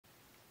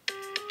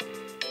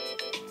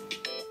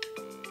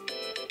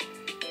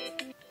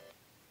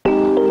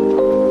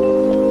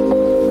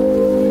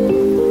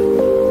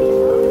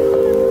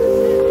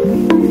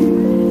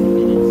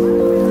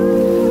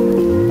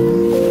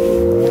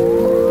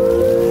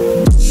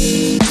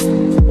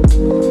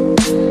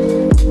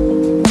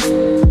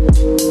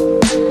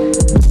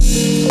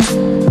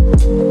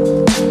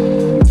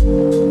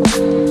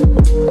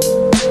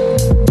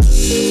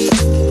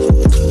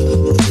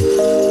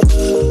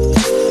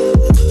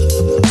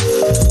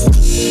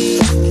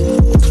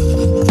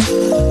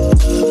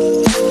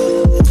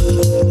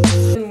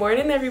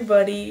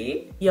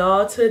everybody.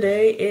 Y'all,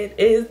 today it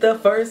is the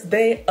first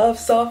day of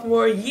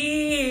sophomore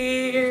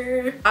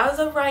year. As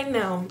of right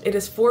now, it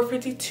is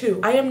 4:52.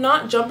 I am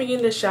not jumping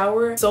in the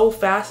shower so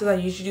fast as I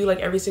usually do like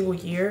every single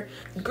year.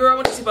 Girl, I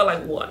went to sleep at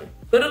like 1.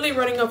 Literally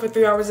running up for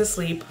 3 hours of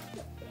sleep.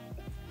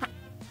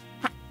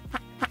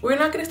 We're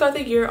not gonna start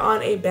the year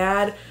on a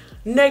bad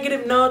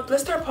negative note.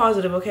 Let's start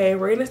positive, okay?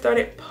 We're gonna start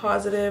it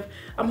positive.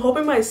 I'm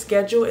hoping my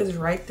schedule is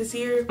right this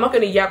year. I'm not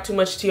gonna yap too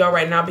much to y'all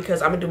right now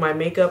because I'm gonna do my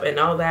makeup and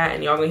all that,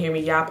 and y'all gonna hear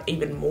me yap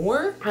even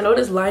more. I know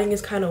this lighting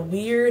is kind of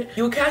weird.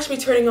 You'll catch me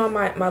turning on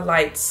my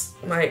lights,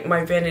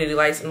 my vanity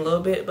lights in a little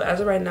bit, but as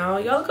of right now,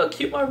 y'all look how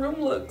cute my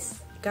room looks.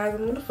 Guys,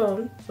 I'm on the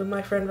phone with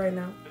my friend right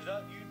now. Is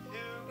that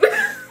you too?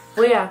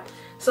 Well, yeah.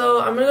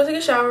 So I'm gonna go take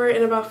a shower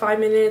in about 5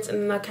 minutes,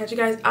 and then I'll catch you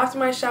guys after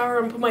my shower.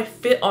 I'm gonna put my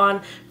fit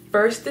on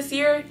first this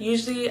year.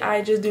 Usually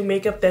I just do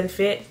makeup then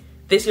fit.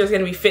 This year's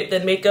gonna be fit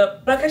then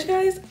makeup. But I'll catch you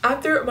guys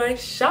after my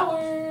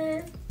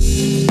shower.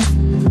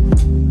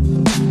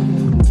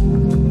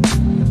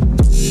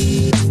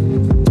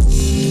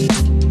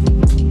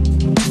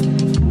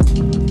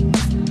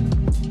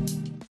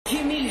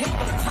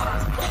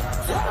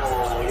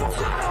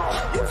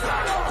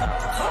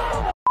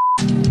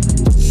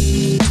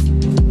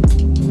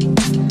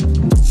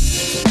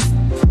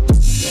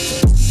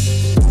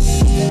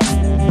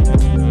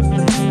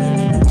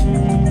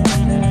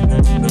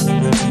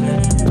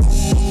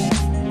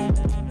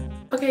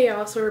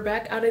 So we're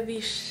back out of the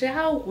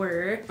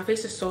shower. My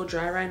face is so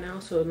dry right now,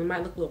 so it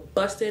might look a little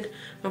busted.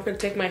 I'm gonna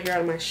take my hair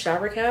out of my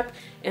shower cap,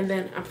 and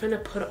then I'm gonna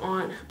put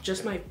on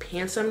just my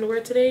pants I'm gonna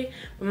wear today.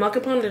 I'm not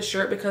gonna put on the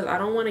shirt because I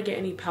don't want to get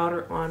any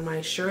powder on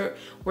my shirt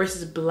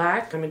versus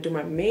black. I'm gonna do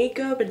my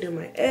makeup and do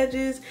my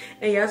edges.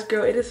 And yes,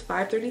 girl, it is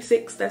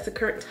 5:36. That's the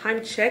current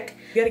time check.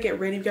 We gotta get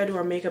ready. We gotta do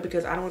our makeup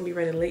because I don't want to be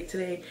running late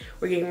today.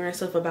 We're getting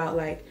ourselves about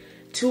like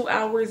 2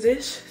 hours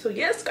ish. So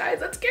yes, guys,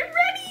 let's get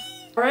ready.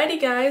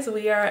 Alrighty guys,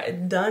 we are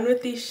done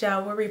with the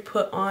shower. We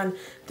put on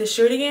the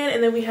shirt again,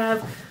 and then we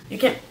have, you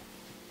can't,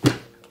 I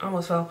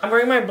almost fell. I'm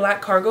wearing my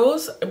black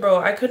cargos. Bro,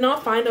 I could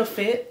not find a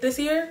fit this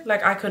year.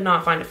 Like, I could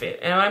not find a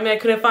fit. And I mean, I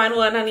couldn't find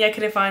one, honey, I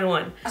couldn't find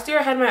one. Last year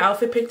I had my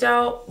outfit picked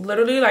out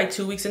literally like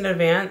 2 weeks in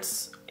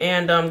advance.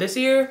 And this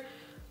year,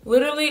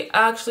 literally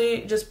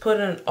actually just put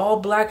an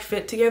all black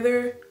fit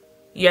together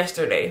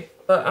yesterday.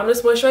 But I'm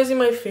just moisturizing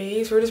my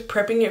face. We're just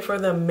prepping it for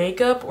the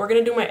makeup. We're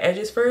gonna do my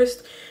edges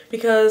first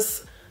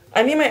because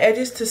I need my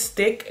edges to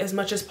stick as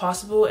much as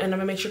possible, and I'm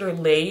gonna make sure they're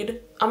laid.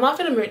 I'm not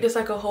gonna make this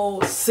like a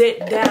whole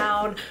sit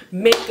down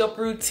makeup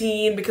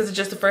routine because it's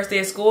just the first day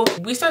of school.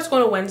 We start school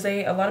on a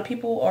Wednesday. A lot of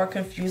people are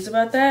confused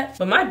about that,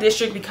 but my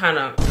district be kind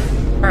of...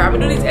 All right, I'm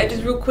gonna do these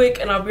edges real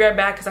quick and I'll be right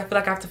back because I feel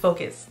like I have to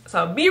focus. So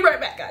I'll be right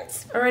back,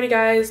 guys. Alrighty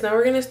guys, now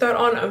we're gonna start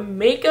on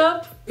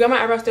makeup. Got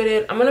my eyebrows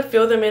started. I'm gonna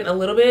fill them in a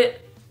little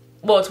bit.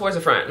 Well, towards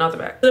the front, not the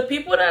back. The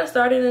people that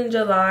started in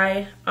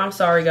July, I'm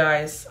sorry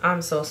guys.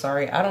 I'm so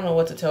sorry. I don't know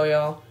what to tell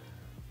y'all.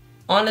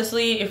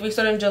 Honestly, if we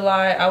start in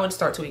July, I would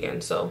start to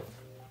again, so.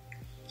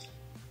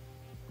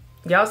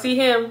 Y'all see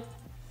him?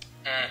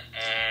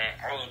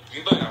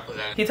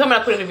 He told me I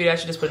put in the video, I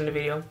should just put in the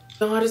video.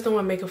 No, I just don't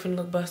want makeup to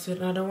look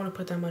busted, and I don't want to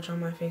put that much on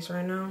my face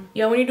right now.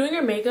 Yeah, when you're doing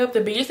your makeup, the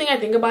biggest thing I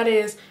think about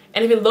is,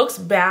 and if it looks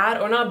bad,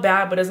 or not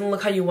bad, but doesn't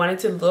look how you want it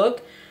to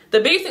look,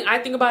 the biggest thing I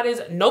think about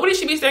is, nobody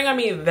should be staring at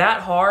me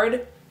that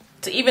hard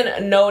to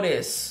even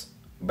notice,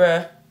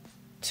 bruh.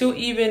 To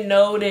even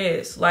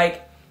notice,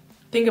 like,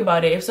 think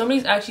about it. If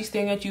somebody's actually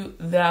staring at you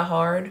that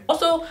hard.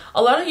 Also,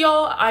 a lot of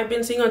y'all I've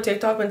been seeing on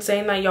TikTok been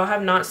saying that y'all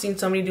have not seen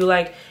somebody do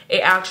like a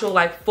actual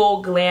like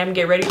full glam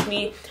get ready with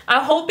me.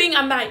 I'm hoping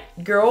I'm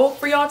that girl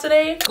for y'all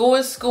today. School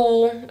is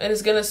school and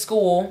it's gonna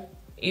school.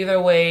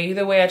 Either way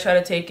I try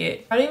to take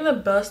it. Riding the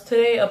bus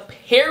today,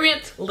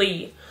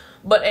 apparently.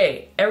 But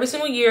hey, every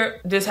single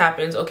year this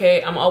happens,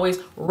 okay? I'm always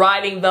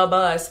riding the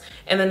bus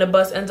and then the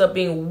bus ends up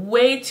being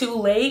way too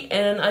late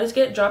and I just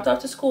get dropped off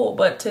to school.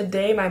 But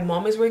today my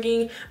mom is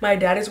working, my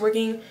dad is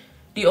working.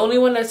 The only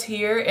one that's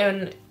here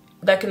and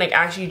that can like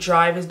actually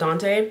drive is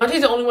Dante.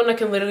 Dante's the only one that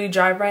can literally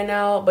drive right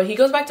now, but he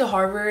goes back to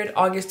Harvard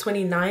August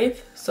 29th.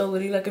 So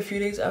literally like a few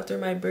days after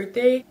my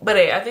birthday. But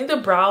hey, I think the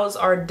brows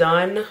are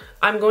done.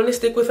 I'm going to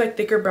stick with like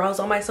thicker brows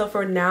on myself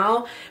for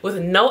now with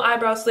no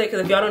eyebrow slit,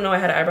 because if y'all don't know, I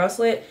had an eyebrow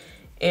slit.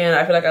 And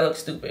I feel like I look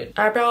stupid.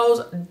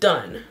 Eyebrows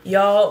done.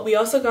 Y'all, we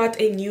also got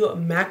a new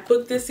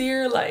MacBook this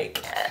year,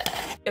 like,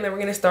 and then we're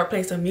gonna start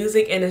playing some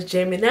music and it's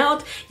jamming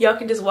out. Y'all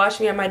can just watch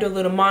me. I might do a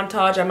little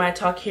montage. I might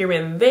talk here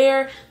and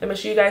there. I'm gonna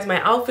show you guys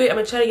my outfit. I'm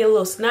gonna try to get a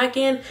little snack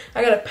in.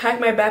 I gotta pack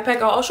my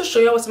backpack. I'll also show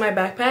y'all what's in my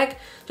backpack.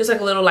 Just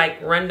like a little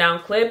like rundown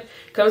clip.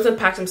 Comes and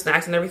pack some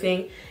snacks and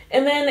everything.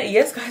 And then,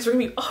 yes guys, we're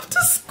gonna be off to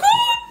school.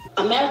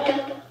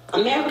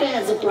 America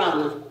has a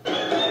problem.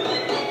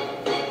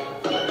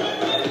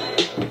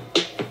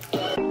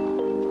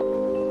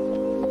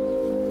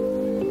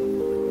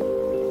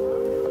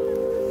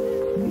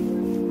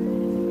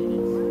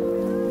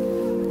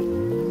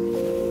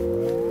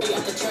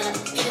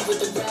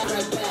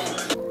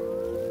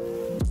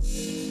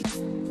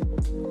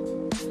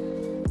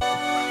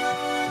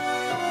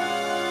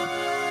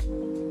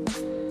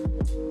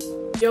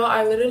 Yo,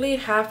 I literally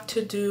have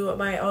to do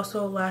my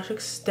also lash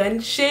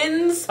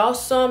extensions. Y'all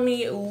saw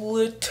me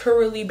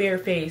literally bare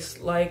face,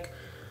 like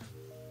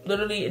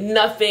literally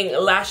nothing,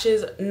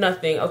 lashes,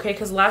 nothing, okay?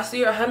 Because last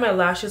year I had my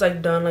lashes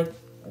like done like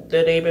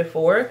the day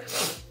before.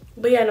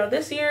 But yeah, no,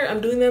 this year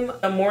I'm doing them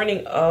the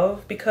morning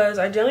of because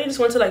I generally just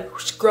want to like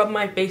scrub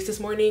my face this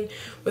morning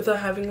without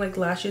having like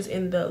lashes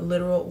in the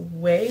literal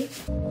way.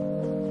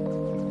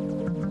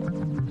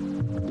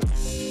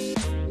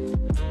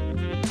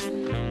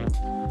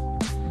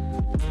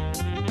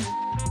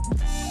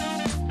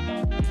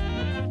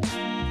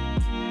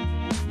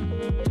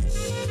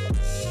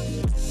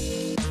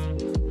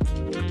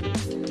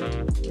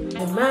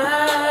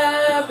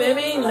 My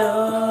baby,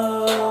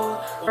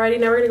 no. Alrighty,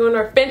 now we're gonna go on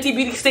our Fenty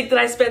beauty stick that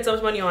I spent so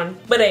much money on.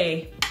 But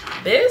hey,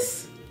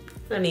 this,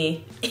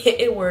 honey,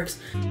 it works.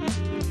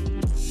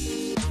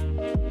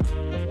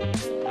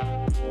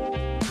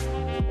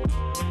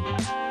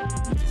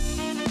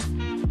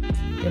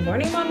 Good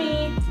morning,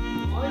 mommy.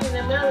 Morning,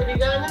 Amanda. You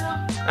got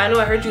now? I know,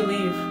 I heard you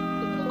leave.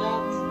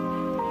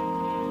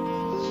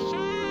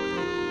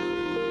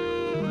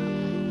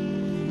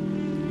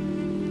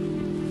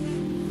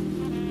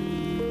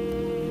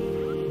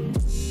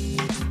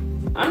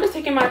 I'm just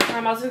taking my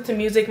time. I was listening to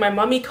music. My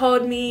mommy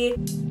called me. I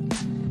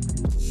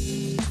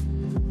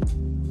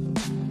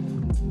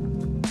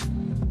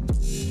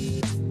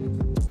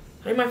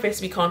need my face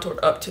to be contoured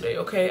up today,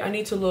 okay? I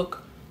need to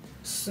look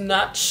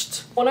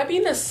snatched. When I be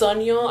in the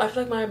sun, y'all, I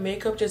feel like my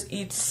makeup just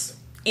eats.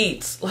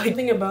 Like,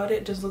 something about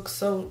it just looks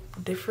so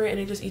different and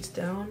it just eats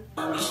down.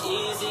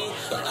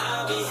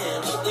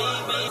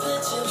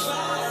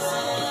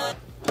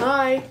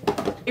 Hi.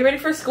 You ready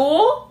for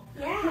school?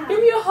 Yeah. Give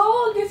me a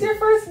hug. It's your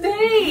first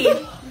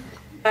day.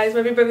 Guys,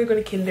 my big brother's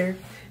going to kinder.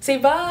 Say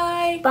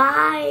bye.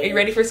 Bye. Are you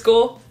ready for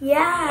school?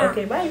 Yeah.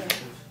 Okay, bye.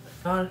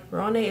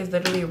 Rane is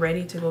literally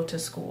ready to go to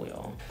school,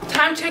 y'all.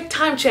 Time check,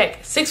 time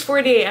check.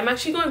 6:48. I'm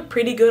actually going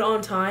pretty good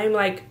on time,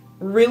 like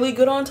really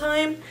good on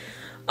time.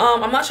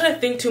 I'm not trying to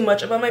think too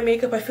much about my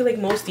makeup. I feel like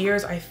most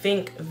years I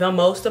think the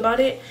most about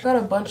it. Got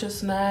a bunch of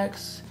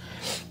snacks.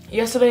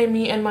 Yesterday,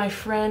 me and my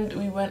friend,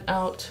 we went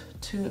out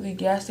to the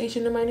gas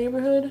station in my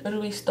neighborhood.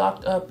 Literally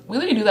stocked up. We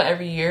literally do that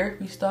every year.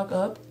 We stock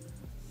up.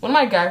 One of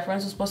my guy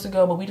friends was supposed to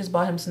go, but we just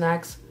bought him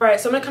snacks. All right,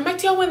 so I'm gonna come back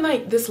to y'all when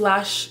like this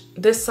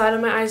side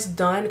of my eye is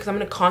done because I'm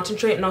gonna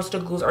concentrate and also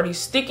the glue's already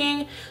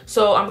sticking.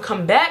 So I'm gonna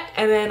come back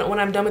and then when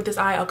I'm done with this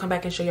eye, I'll come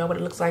back and show y'all what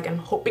it looks like. I'm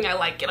hoping I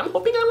like it. I'm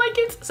hoping I like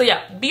it. So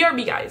yeah,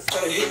 BRB guys.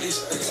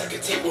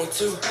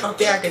 Out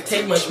there I could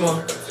take much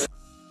more.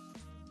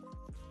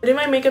 I did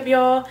my makeup,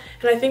 y'all,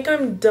 and I think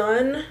I'm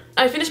done.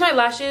 I finished my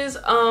lashes.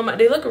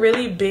 They look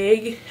really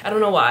big. I don't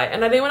know why.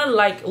 And I didn't want to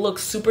like look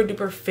super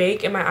duper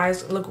fake and my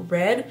eyes look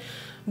red.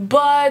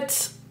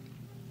 But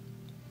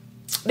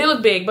they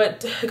look big.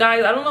 But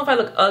guys, I don't know if I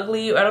look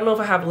ugly. I don't know if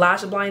I have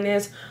lash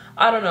blindness.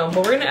 I don't know.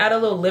 But we're gonna add a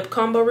little lip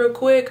combo real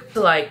quick to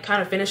like kind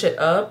of finish it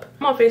up.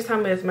 I'm on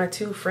FaceTime with my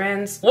two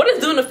friends. One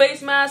is doing a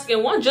face mask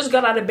and one just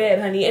got out of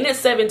bed, honey. And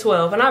it's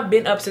 7:12 and I've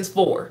been up since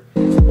 4.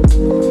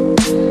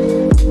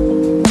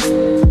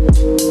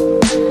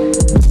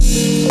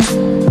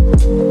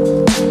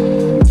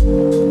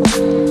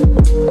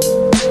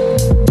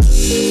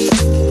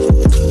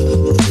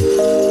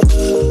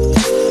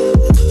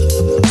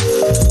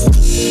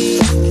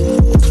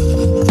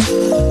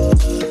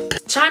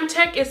 Time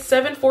check is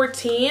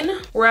 7:14.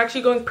 We're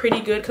actually going pretty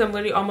good because I'm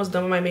literally almost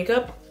done with my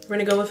makeup. We're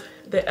gonna go with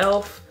the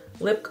e.l.f.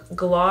 lip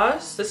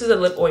gloss. This is a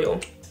lip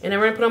oil. And then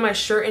we're gonna put on my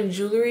shirt and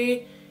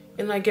jewelry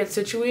and like get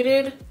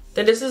situated.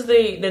 Then this is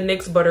the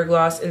NYX Butter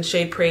Gloss in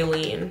shade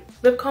Praline.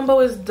 Lip combo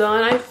is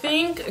done, I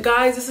think.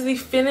 Guys, this is the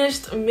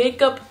finished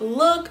makeup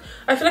look.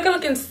 I feel like I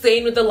look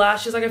insane with the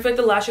lashes. Like I feel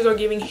like the lashes are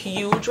giving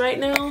huge right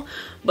now.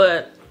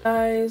 But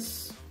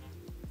guys,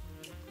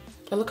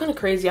 I look kind of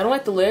crazy. I don't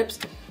like the lips.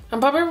 I'm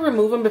probably gonna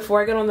remove them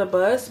before I get on the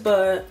bus,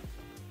 but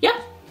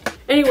yeah.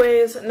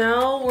 Anyways,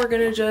 now we're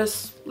gonna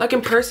just, like in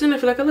person, I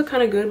feel like I look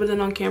kind of good, but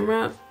then on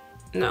camera,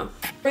 no.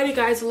 Alrighty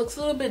guys, it looks a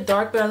little bit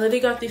dark, but I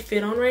literally got the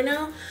fit on right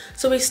now.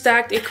 So we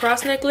stacked a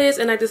cross necklace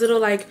and like this little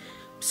like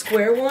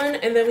square one,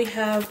 and then we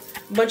have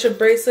a bunch of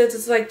bracelets.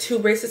 It's like 2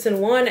 bracelets in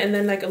one, and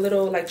then like a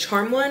little like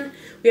charm one.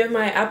 We have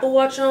my Apple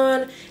Watch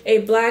on, a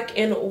black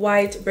and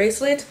white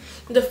bracelet.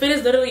 The fit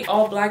is literally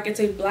all black. It's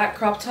a black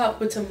crop top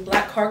with some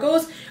black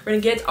cargos. We're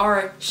gonna get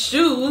our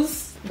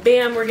shoes.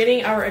 Bam, we're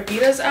getting our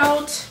Adidas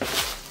out.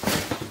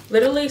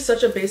 Literally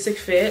such a basic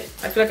fit.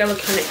 I feel like I look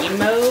kind of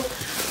emo,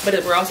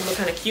 but we're also look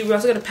kind of cute. We're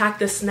also gonna pack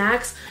the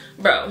snacks.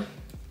 Bro,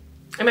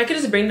 I might could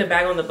just bring the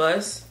bag on the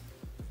bus.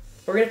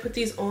 We're gonna put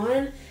these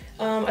on.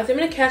 I think I'm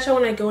gonna catch y'all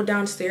when I go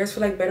downstairs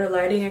for like better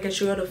lighting. I can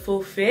show y'all the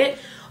full fit.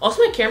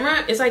 Also, my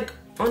camera is like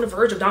on the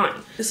verge of dying.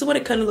 This is what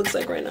it kind of looks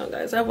like right now,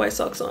 guys. I have white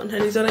socks on,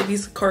 and these are like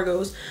these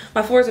cargos.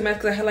 My floor is a mess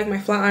because I had like my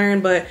flat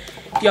iron, but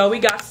y'all, we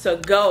got to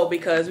go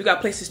because we got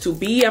places to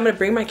be. I'm gonna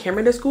bring my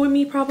camera to school with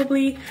me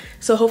probably,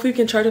 so hopefully we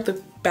can charge up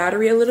the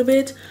battery a little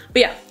bit. But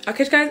yeah, I'll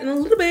catch you guys in a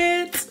little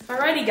bit.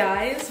 Alrighty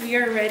guys, we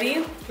are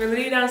ready. We're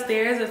literally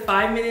downstairs with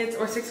 5 minutes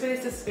or 6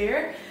 minutes to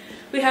spare.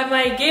 We have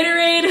my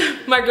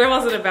Gatorade. My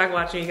grandma's in the back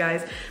watching, you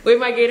guys. We have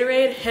my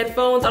Gatorade,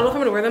 headphones. I don't know if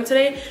I'm gonna wear them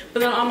today,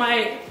 but then on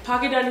my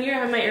pocket down here, I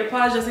have my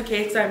AirPods just in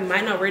case I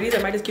might not wear these.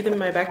 I might just keep them in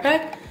my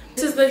backpack.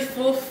 This is the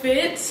full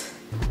fit.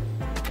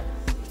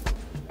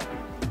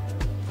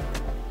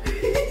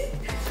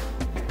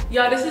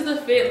 Y'all, this is the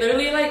fit.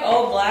 Literally like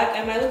all black.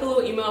 I might look a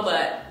little emo,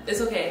 but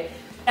it's okay.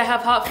 I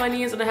have hot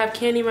Funnies and I have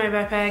candy in my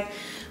backpack.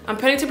 I'm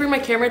planning to bring my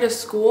camera to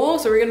school,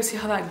 so we're gonna see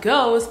how that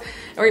goes.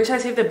 And we're gonna try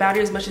to save the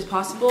battery as much as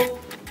possible.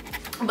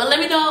 But let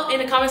me know in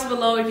the comments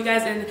below if you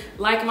guys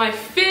like my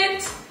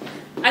fit.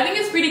 I think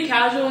it's pretty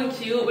casual and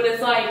cute, but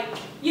it's like,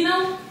 you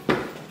know,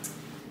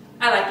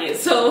 I like it.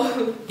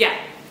 So yeah.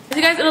 See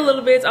you guys in a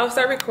little bit. I'll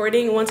start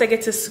recording once I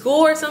get to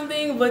school or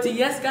something. But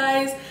yes,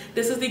 guys,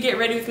 this is the get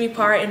ready with me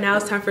part, and now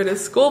it's time for the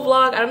school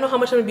vlog. I don't know how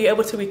much I'm gonna be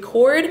able to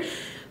record.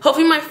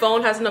 Hopefully my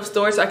phone has enough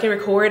storage so I can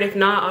record. If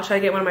not, I'll try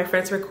to get one of my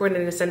friends to record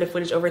and then send the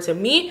footage over to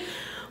me.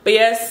 But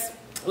yes,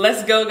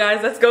 let's go,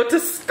 guys. Let's go to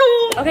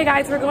school. Okay,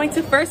 guys, we're going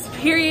to first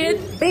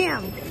period.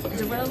 Bam.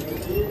 Jerome.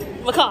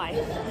 Makai.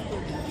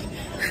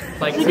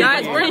 Like,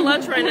 guys, we're in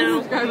lunch right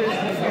now.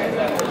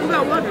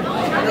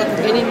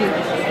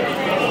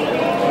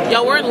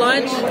 Yo, we're in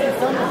lunch.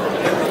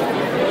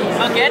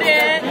 I'll get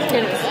it.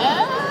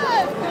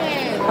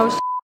 Oh,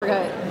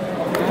 forgot.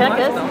 Can I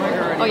guess?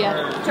 Oh,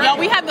 yeah. Yo,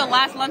 we have the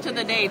last lunch of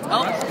the day.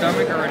 Oh, my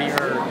stomach already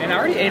hurt. And I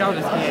already ate all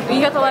this candy.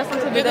 You got the last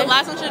lunch of the day? The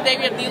last lunch of the day,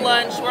 we have the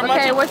lunch. We're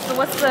okay, what's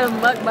the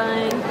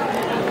mukbang?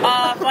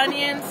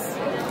 Funyuns.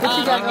 What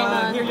you got going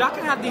on? Here, y'all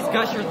can have these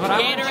gushers, but I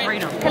want to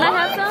trade them. Can I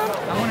have some?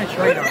 I want to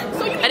trade them.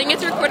 I didn't get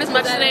to record as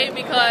much today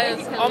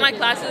because all my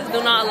classes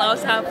do not allow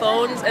us to have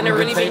phones and they're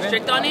really being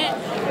strict on it.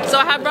 So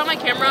I have brought my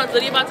camera. It's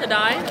literally about to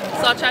die.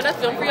 So I'll try to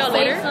film for y'all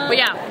later. But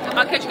yeah,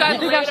 I'll catch you guys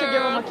later. I should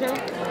give him a kill?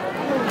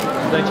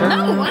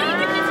 No, why are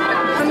you giving it to me?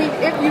 I mean,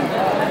 if you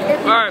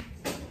Alright.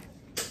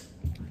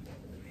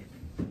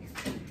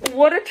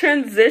 What a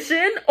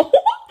transition.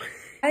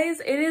 Guys,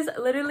 it is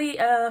literally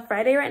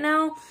Friday right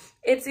now.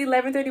 It's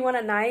 11:31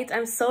 at night.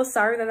 I'm so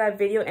sorry that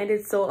video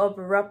ended so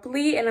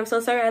abruptly, and I'm so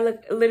sorry I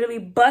look literally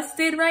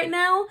busted right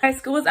now. My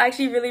school was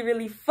actually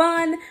really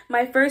fun.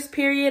 My first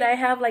period, I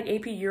have like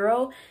AP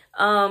Euro.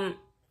 Gonna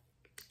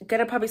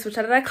probably switch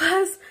out of that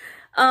class.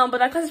 But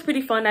that class is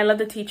pretty fun. I love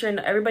the teacher, and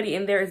everybody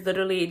in there is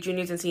literally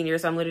juniors and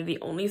seniors, so I'm literally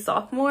the only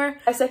sophomore.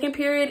 My second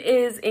period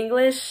is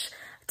English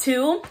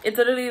 2. It's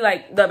literally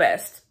like the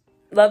best.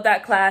 Love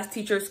that class.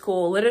 Teacher's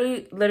cool.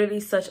 Literally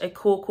such a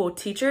cool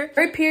teacher.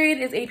 Third period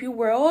is AP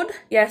World.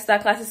 Yes,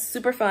 that class is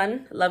super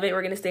fun. Love it.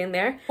 We're gonna stay in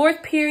there.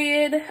 Fourth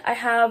period, I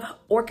have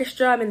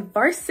orchestra. I'm in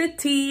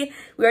varsity.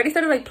 We already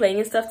started like playing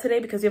and stuff today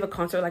because we have a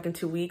concert like in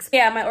 2 weeks.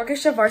 Yeah, my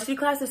orchestra varsity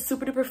class is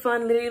super duper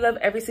fun. Literally love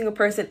every single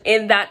person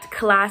in that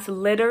class,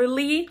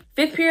 literally.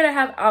 Fifth period, I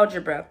have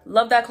algebra.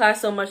 Love that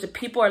class so much. The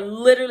people are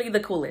literally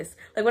the coolest.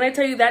 Like when I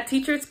tell you that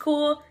teacher is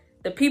cool,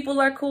 the people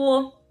are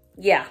cool.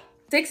 Yeah.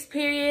 Sixth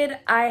period,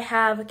 I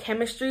have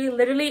chemistry.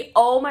 Literally,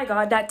 oh my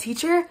god, that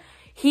teacher,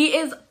 he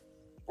is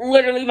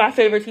literally my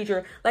favorite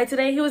teacher. Like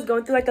today, he was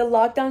going through like the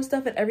lockdown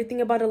stuff and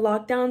everything about the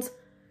lockdowns.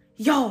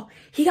 Yo,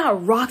 he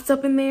got rocks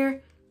up in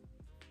there.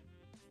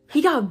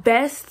 He got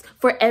vests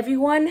for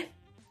everyone.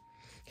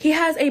 He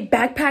has a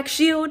backpack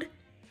shield.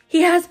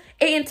 He has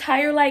an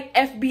entire like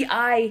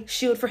FBI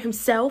shield for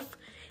himself.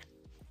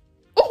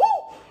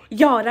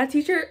 Y'all, that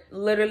teacher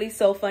literally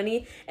so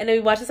funny. And then we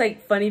watch this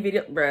like funny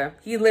video. Bruh,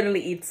 he literally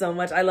eats so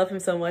much. I love him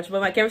so much. But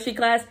my chemistry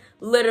class,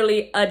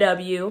 literally a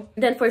W.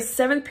 Then for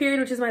 7th period,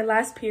 which is my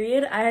last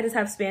period, I had to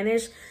have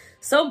Spanish.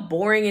 So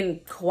boring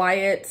and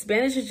quiet.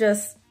 Spanish is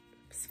just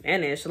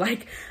Spanish.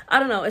 Like, I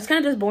don't know. It's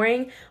kind of just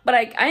boring. But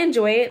I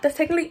enjoy it. That's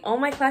technically all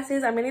my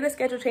classes. I may need a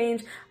schedule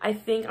change. I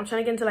think I'm trying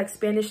to get into like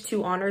Spanish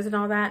 2 honors and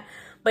all that.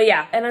 But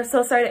yeah, and I'm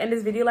so sorry to end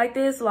this video like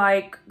this.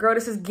 Like, girl,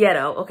 this is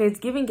ghetto. Okay, it's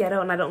giving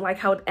ghetto and I don't like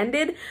how it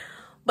ended.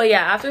 But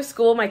yeah, after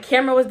school, my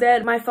camera was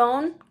dead. My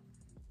phone,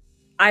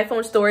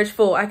 iPhone storage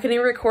full. I couldn't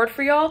even record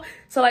for y'all.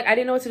 So like, I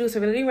didn't know what to do. So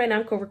literally right now,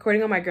 I'm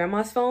recording on my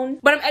grandma's phone.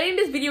 But I'm editing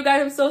this video, guys.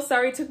 I'm so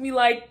sorry. It took me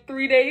like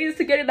 3 days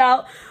to get it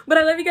out. But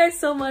I love you guys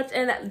so much.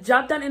 And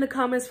drop down in the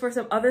comments for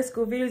some other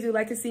school videos you'd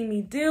like to see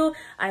me do.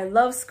 I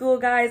love school,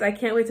 guys. I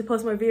can't wait to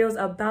post more videos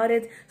about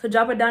it. So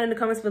drop it down in the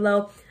comments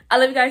below. I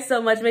love you guys so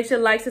much. Make sure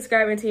to like,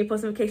 subscribe, and turn your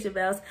post notification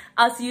bells.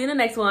 I'll see you in the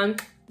next one.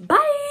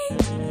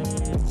 Bye!